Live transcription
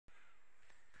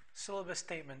Syllabus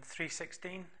statement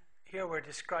 316. Here we're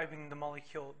describing the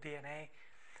molecule DNA,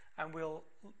 and we'll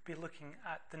be looking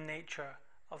at the nature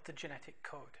of the genetic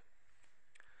code.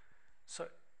 So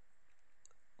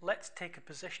let's take a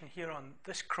position here on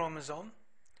this chromosome.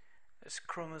 This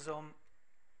chromosome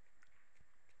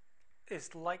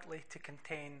is likely to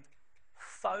contain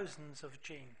thousands of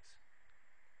genes.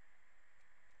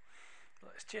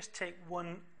 Let's just take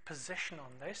one position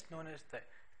on this, known as the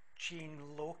gene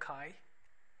loci,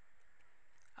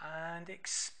 and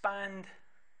expand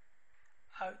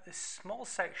out this small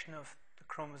section of the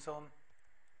chromosome.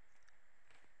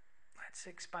 Let's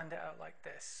expand it out like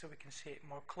this so we can see it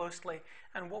more closely,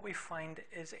 and what we find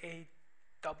is a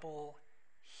double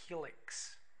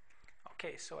helix.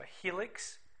 Okay, so a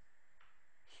helix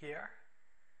here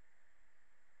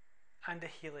and a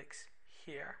helix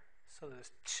here, so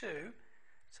there's two,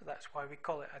 so that's why we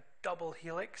call it a double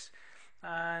helix,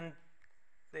 and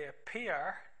they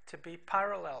appear to be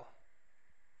parallel.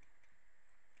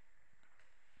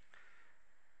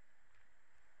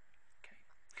 Okay.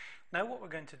 Now what we're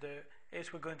going to do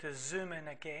is we're going to zoom in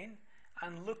again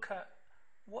and look at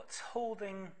what's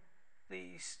holding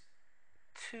these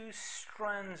two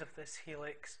strands of this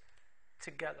helix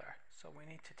together. So we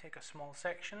need to take a small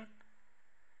section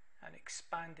and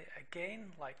expand it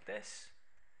again like this.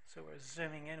 So we're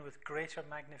zooming in with greater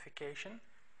magnification.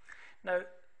 Now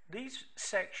these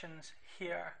sections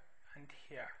here and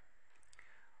here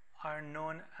are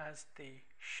known as the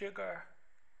sugar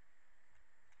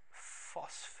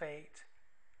phosphate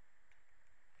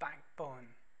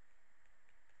backbone.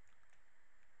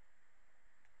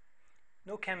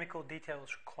 No chemical details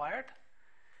required.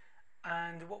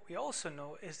 And what we also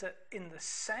know is that in the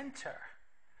center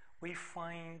we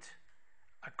find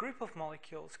a group of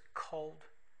molecules called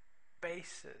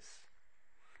bases,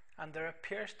 and there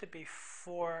appears to be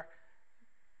four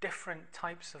different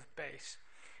types of base,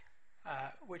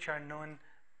 which are known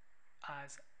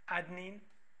as adenine,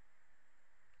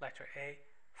 letter A,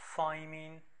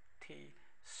 thymine, T,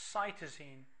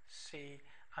 cytosine, C,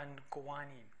 and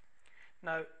guanine.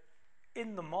 Now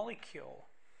in the molecule,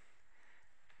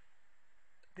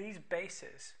 these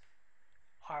bases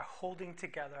are holding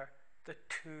together the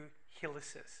two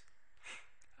helices,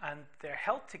 and they're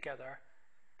held together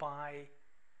by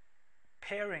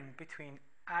pairing between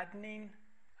adenine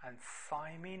and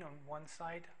thymine on one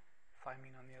side,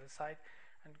 thymine on the other side,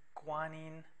 and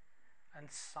guanine and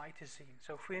cytosine.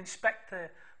 So if we inspect the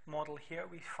model here,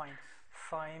 we find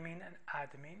thymine and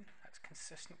adenine. That's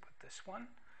consistent with this one.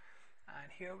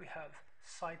 And here we have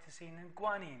cytosine and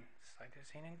guanine,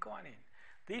 cytosine and guanine.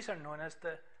 These are known as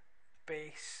the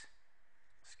base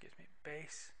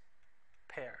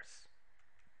pairs.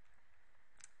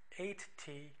 A to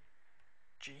T,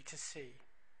 G to C.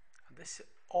 And this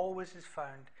always is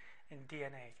found in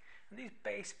DNA. And these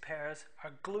base pairs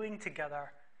are gluing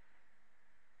together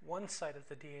one side of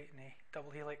the DNA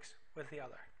double helix with the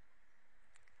other.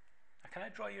 Now, can I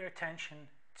draw your attention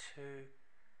to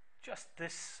just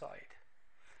this side?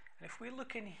 And if we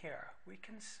look in here, we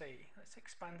can see, let's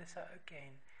expand this out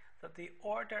again, that the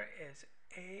order is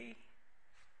A,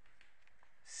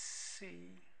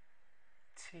 C,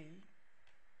 T,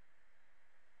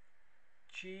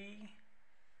 G,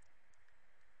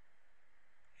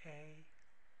 A,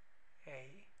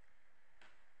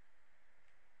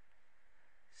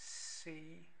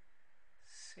 C,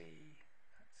 C,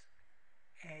 that's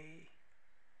A,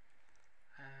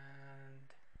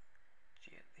 and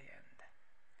G at the end.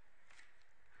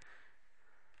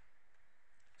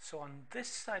 So on this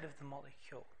side of the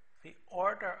molecule, the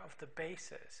order of the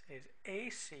bases is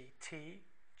ACT,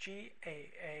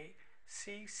 GAA,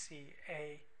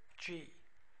 CCA, G.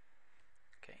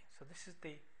 Okay, so this is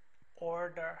the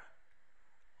order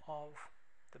of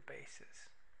the bases.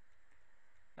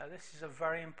 Now this is a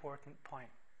very important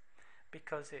point,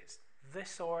 because it's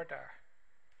this order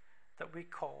that we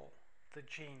call the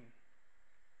gene.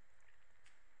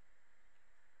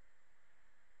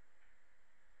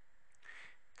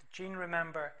 The gene,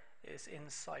 remember, is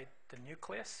inside the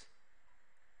nucleus.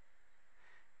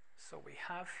 So we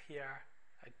have here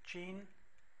a gene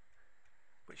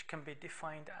which can be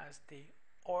defined as the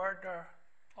order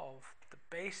of the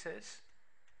bases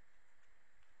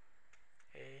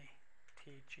A,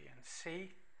 T, G, and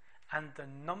C, and the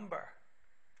number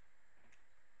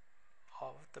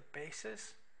of the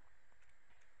bases.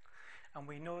 And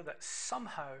we know that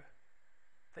somehow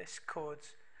this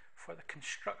codes for the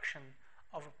construction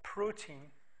of a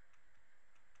protein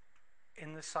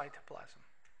in the cytoplasm.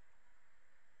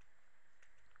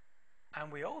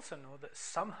 And we also know that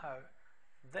somehow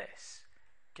this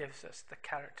gives us the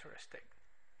characteristic.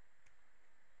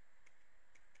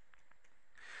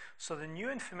 So the new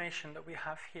information that we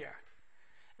have here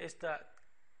is that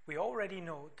we already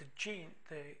know the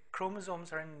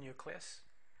chromosomes are in the nucleus,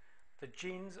 the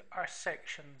genes are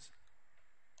sections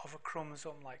of a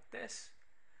chromosome like this,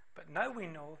 but now we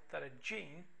know that a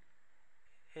gene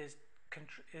is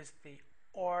the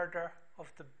order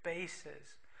of the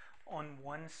bases on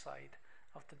one side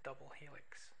of the double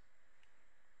helix.